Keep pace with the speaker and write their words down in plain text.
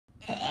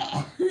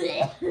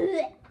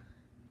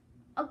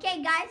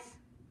Okay guys,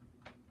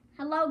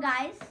 hello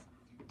guys.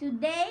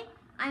 Today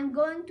I'm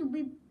going to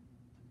be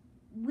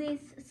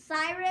with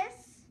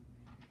Cyrus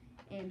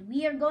and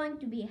we are going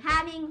to be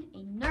having a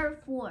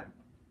Nerf war.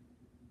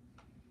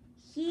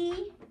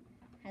 He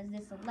has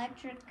this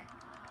electric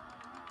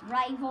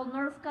rival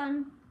Nerf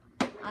gun.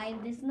 I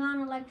have this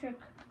non-electric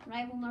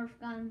rival Nerf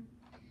gun.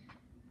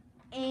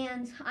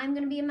 And I'm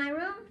going to be in my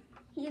room.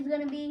 He's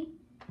going to be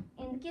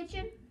in the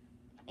kitchen.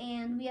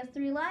 And we have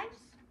 3 lives.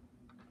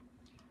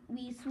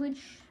 We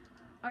switch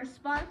our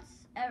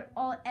spots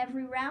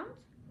every round.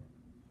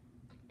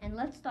 And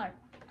let's start.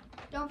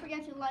 Don't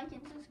forget to like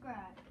and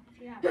subscribe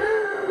if you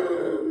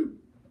haven't.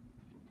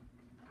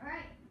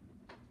 Alright.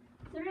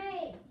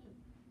 3,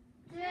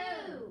 2,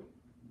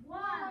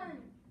 1,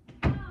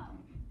 I go.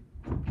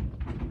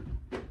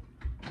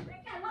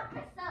 locked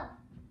myself.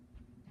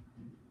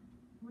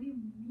 What do you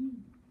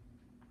mean?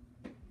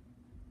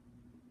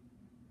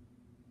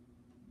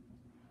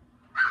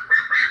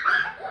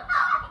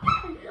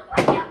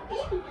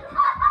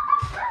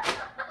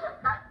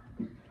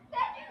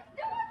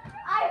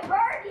 I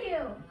heard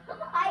you.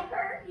 I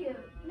heard you.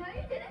 No,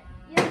 you didn't.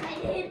 Yes, I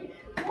did.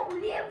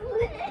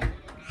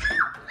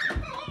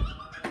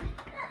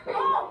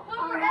 Oh,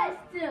 overhead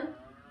too.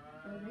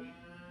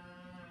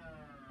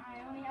 I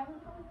only have a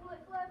couple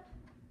bullets left.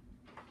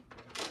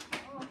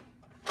 Oh.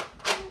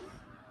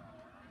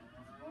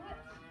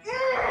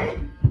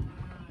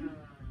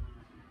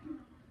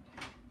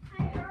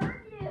 I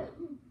heard you.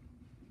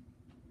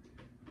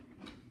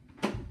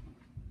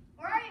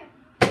 Where are you?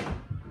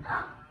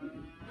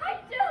 I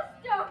just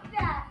stopped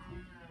that.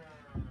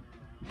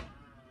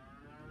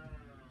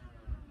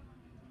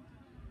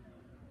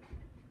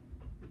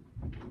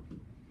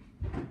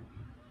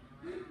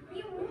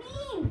 You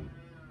mean?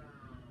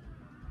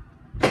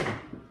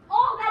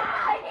 Oh, that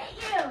I hit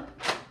you.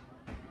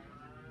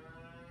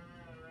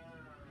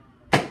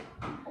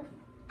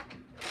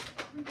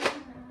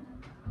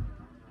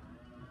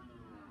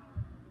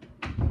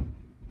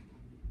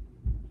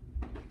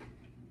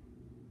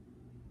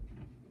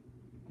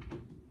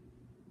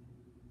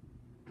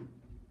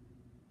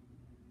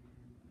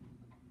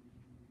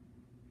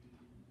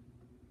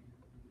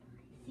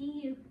 See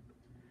you.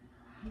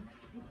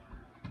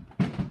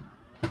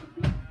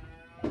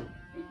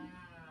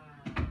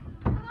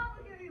 Come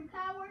over here, you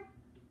coward.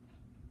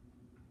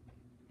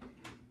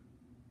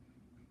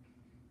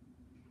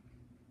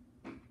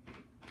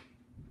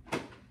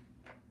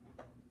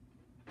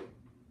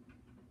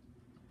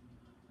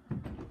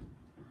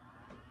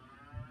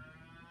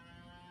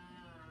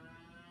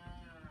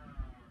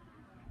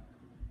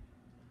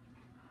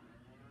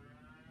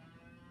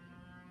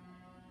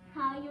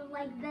 How you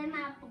like them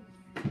apples?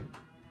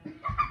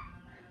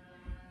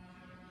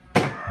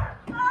 Oh,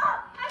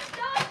 I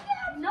stopped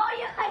it. No, I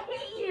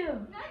hit you.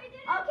 No, you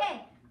didn't.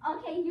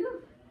 Okay,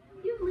 you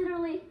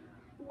literally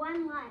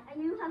 1 life,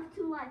 and you have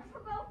 2 lives. For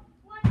both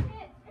 1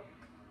 hit.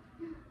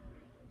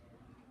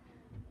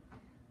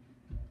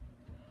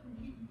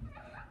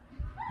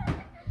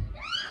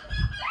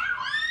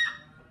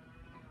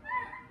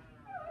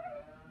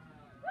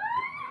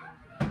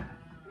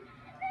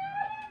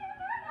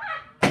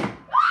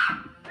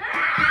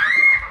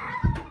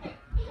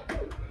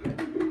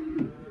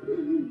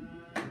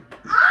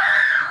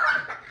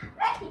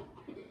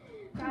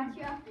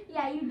 Gotcha.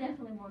 Yeah, you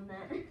definitely won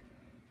that.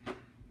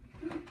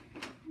 Oh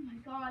my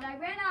god, I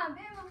ran out of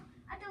ammo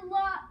at the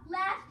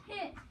last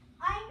hit.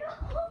 I know.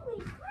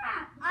 Holy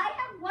crap! I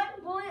have 1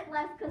 bullet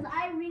left because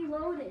I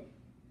reloaded.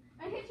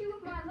 I hit you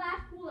with my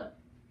last bullet.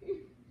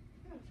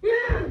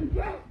 I'm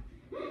sorry.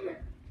 I'm sorry.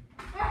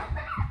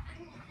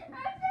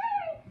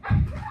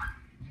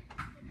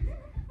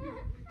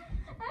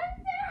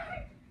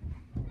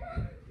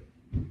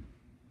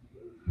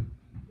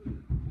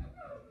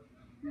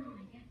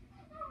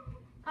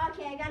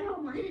 Okay, I gotta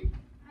hold mine.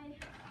 I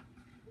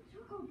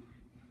took him.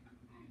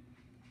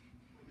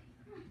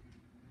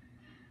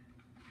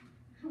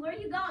 Where are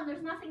you going?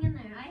 There's nothing in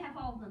there. I have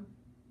all of them.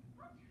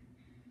 What?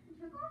 You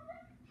took all of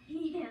them?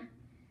 Yeah.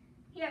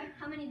 Here,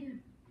 how many do?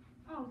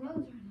 Oh, those are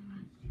the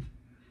ones.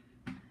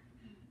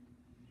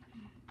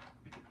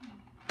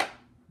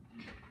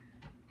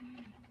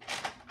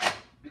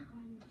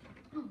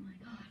 Oh my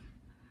god.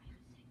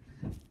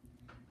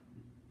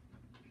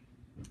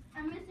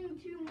 I'm missing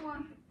 2 more.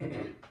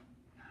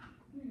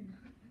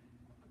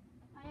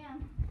 I am.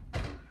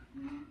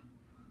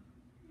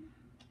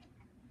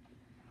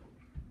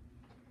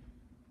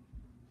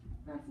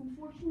 That's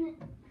unfortunate.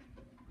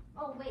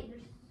 Oh wait,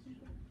 there's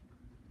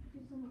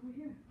some over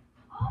here.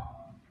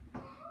 Oh!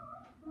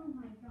 Oh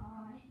my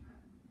god.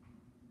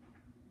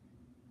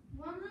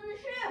 One's in the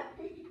shoe.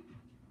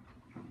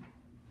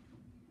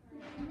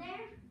 In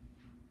there.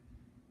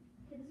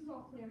 Okay, this is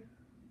all clear.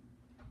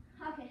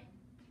 Okay.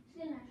 Just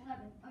get an extra.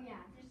 11. Oh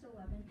yeah, just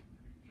 11.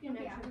 Get an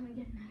Okay, extra. I'm gonna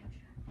get an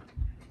extra.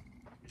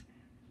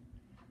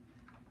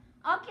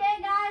 Okay,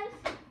 guys.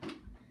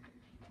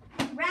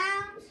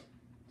 Round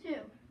 2.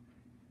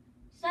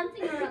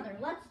 Something or other.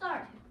 Let's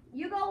start.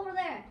 You go over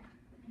there.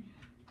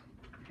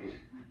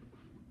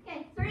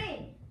 Okay,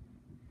 3,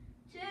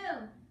 2,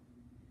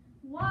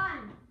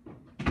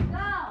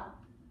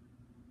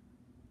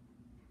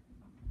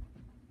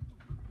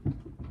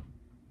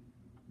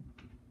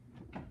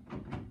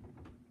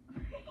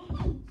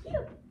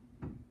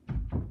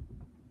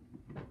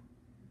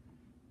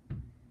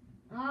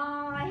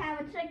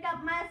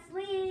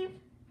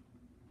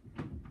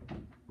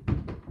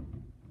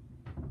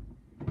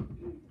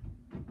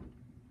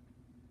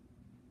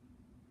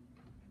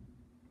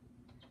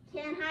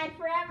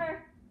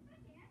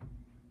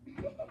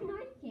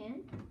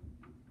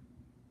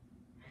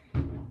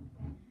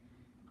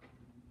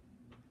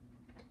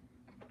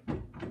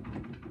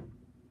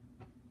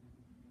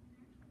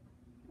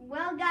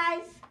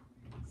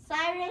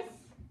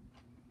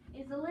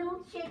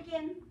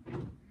 in.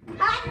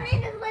 Hi, you're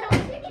in this little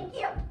chicken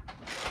cube.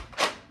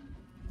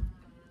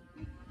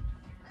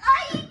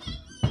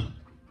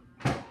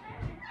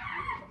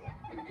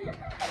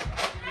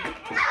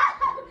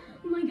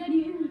 Oh my god,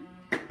 you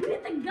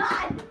hit the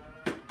gun.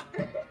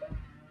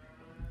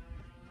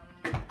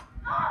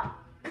 Oh.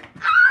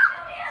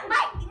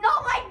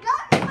 My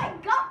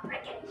gun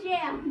freaking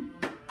jammed.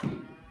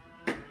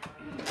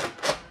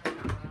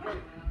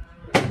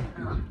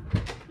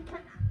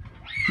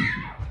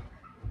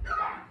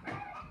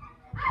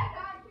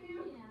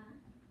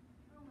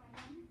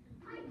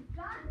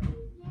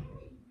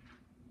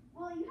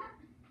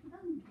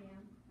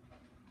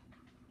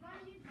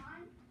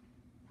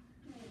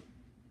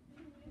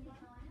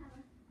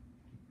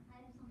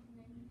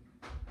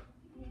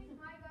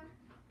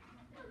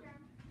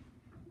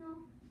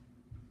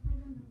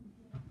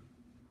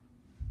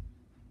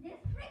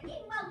 This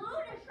freaking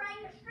balloon is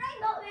trying to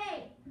strangle me!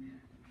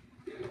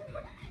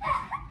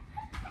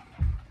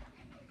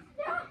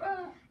 This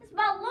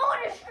balloon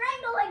is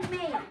strangling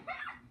me!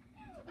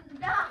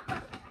 Stop!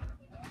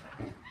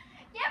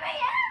 Give me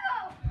ammo!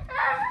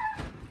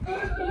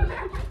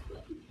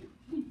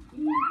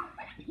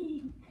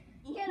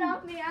 Get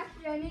off me,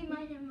 actually, I need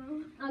my ammo.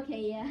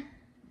 Okay, yeah.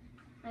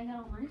 I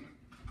got one.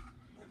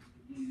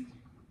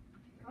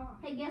 Oh.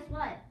 Hey, guess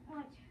what?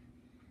 What?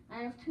 I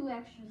have 2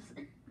 extras.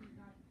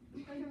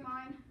 Those are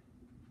mine.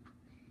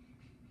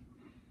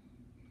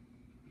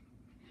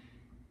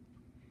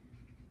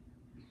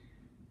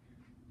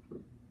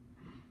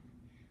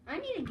 I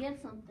need to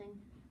get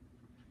something.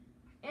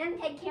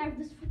 And take care of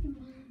this freaking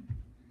balloon.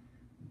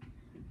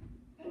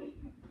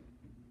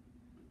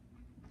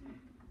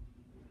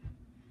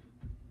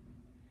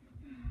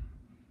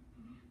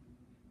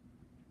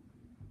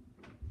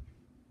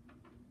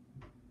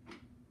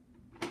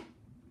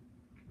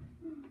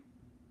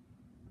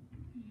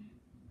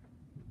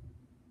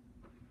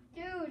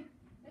 Dude,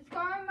 the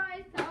scar on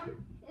my thumb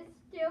is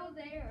still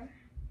there.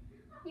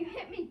 You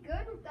hit me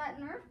good with that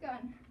Nerf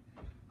gun.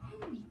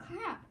 Holy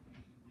crap.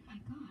 Oh my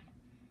god.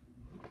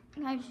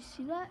 Guys, you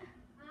see that?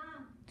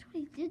 That's what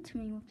he did to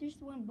me with just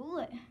 1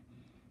 bullet.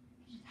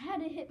 Just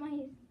had to hit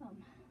my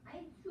thumb. I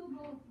have 2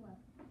 bullets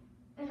left.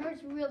 It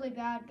hurts really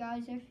bad,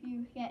 guys, if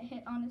you get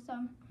hit on the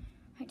thumb.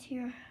 Right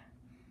here.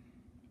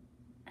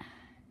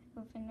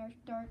 With a Nerf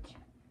dart.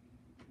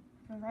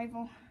 The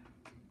rifle.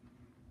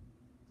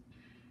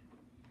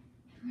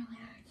 It really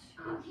hurts.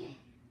 Okay.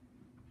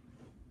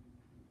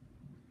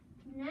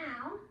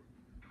 Now,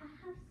 I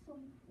have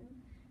something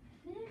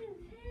very,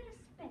 very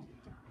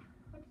special.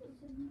 What is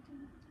it? And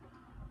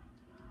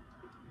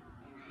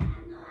I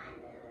have no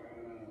idea.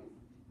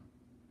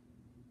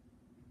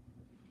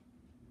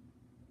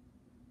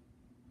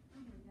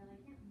 Oh my god, I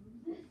can't move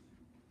this.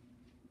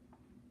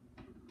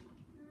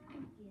 Not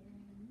again,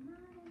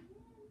 not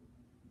again.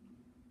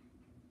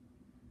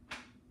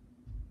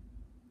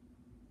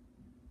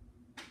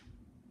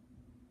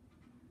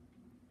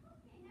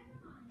 Okay, never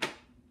mind. I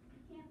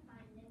can't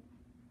find it.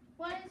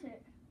 What is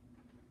it?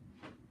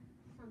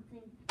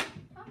 Something.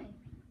 Tell me.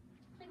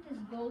 It's like this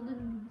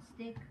golden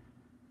stick.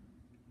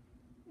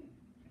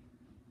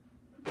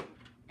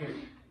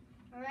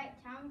 Alright,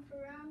 time for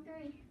round 3.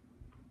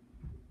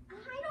 I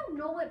don't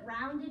know what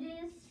round it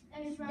is.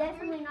 It is It's round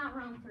definitely 3? not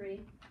round 3.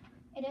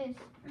 It is.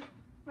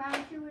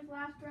 Round 2 was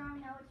last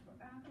round, now it's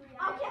round 3.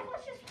 Okay,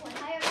 let's just play.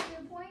 I have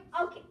 2 points.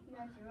 Okay. You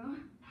have 0.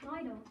 No,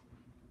 I don't.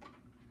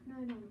 No,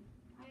 I don't.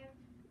 I have,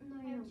 No,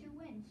 I you have don't. 2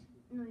 wins.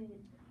 No, you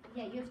didn't.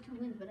 Yeah, you have 2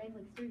 wins, but I have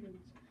like 3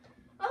 wins.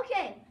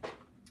 Okay.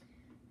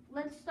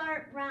 Let's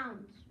start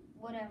round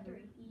whatever.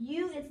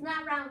 It's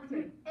not round 3.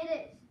 It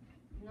is.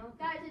 No.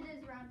 Guys, it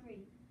is round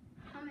 3.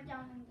 Comment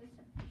down in the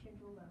section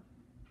below.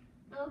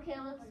 Okay,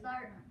 let's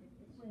start.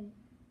 Wait.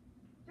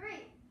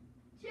 3,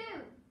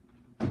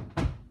 2,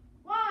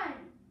 1.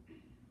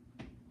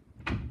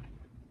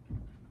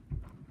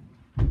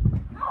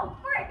 Oh,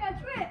 frick, I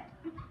tripped.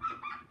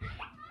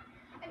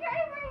 I got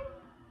it right.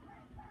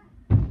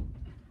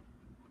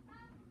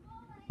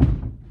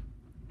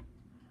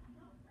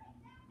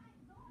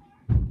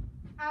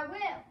 I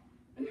will.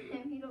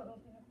 If you don't open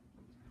it.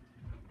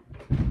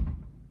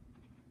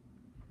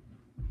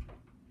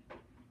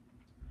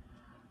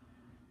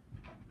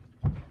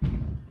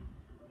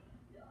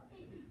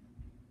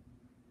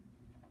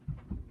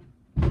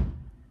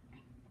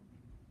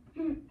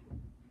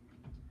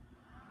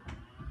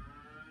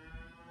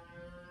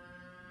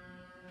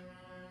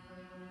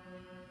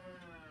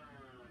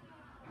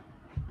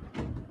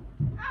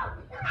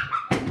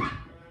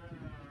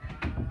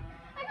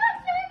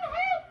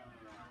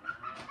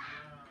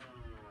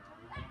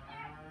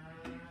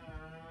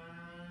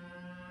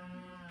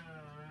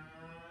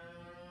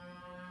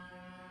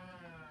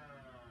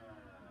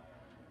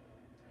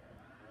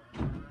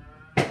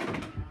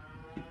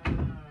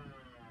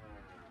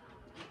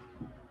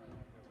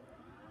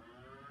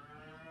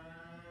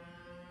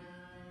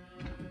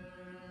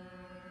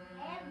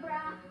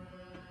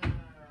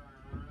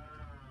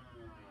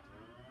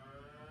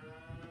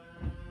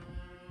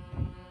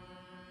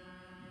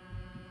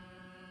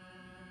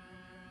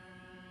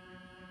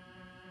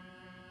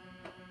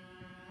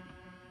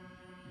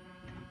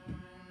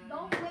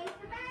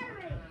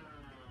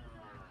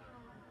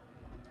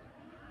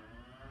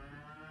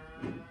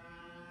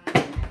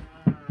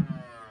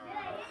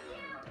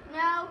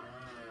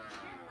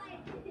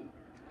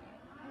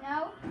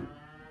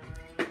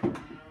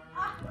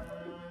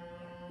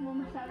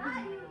 almost out of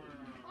here.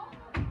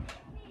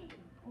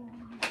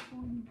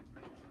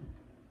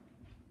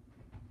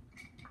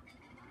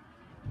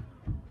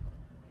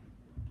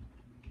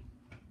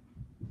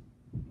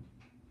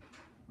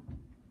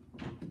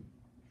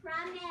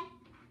 Try me.